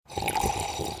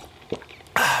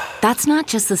That's not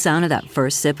just the sound of that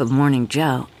first sip of Morning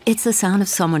Joe. It's the sound of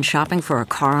someone shopping for a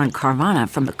car on Carvana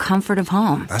from the comfort of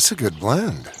home. That's a good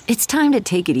blend. It's time to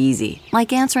take it easy,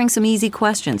 like answering some easy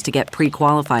questions to get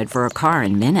pre-qualified for a car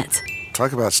in minutes.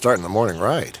 Talk about starting the morning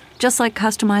right. Just like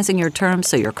customizing your terms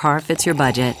so your car fits your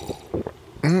budget.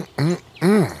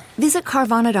 Visit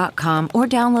Carvana.com or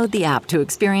download the app to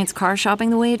experience car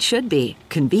shopping the way it should be.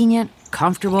 Convenient,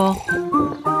 comfortable.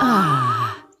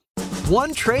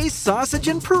 One tray sausage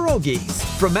and pierogies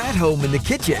from at home in the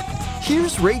kitchen.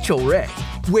 Here's Rachel Ray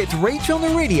with Rachel on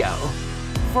the Radio.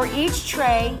 For each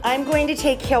tray, I'm going to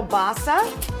take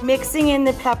kielbasa, mixing in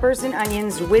the peppers and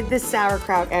onions with the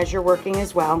sauerkraut as you're working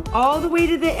as well, all the way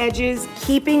to the edges,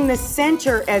 keeping the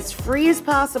center as free as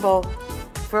possible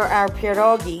for our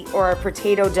pierogi or our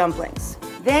potato dumplings.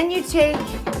 Then you take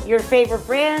your favorite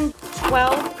brand,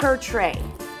 12 per tray.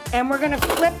 And we're gonna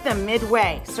flip them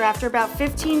midway. So after about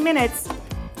 15 minutes,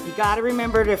 you gotta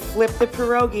remember to flip the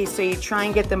pierogi so you try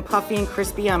and get them puffy and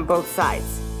crispy on both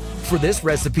sides. For this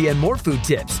recipe and more food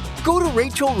tips, go to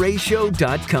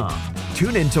RachelRayShow.com.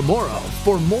 Tune in tomorrow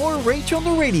for more Rachel on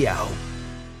the Radio.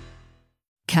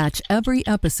 Catch every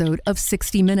episode of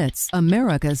 60 Minutes,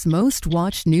 America's most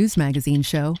watched news magazine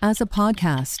show, as a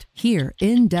podcast. Hear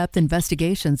in-depth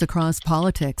investigations across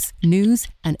politics, news,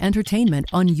 and entertainment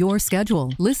on your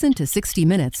schedule. Listen to 60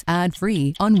 Minutes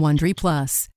ad-free on Wondery Plus.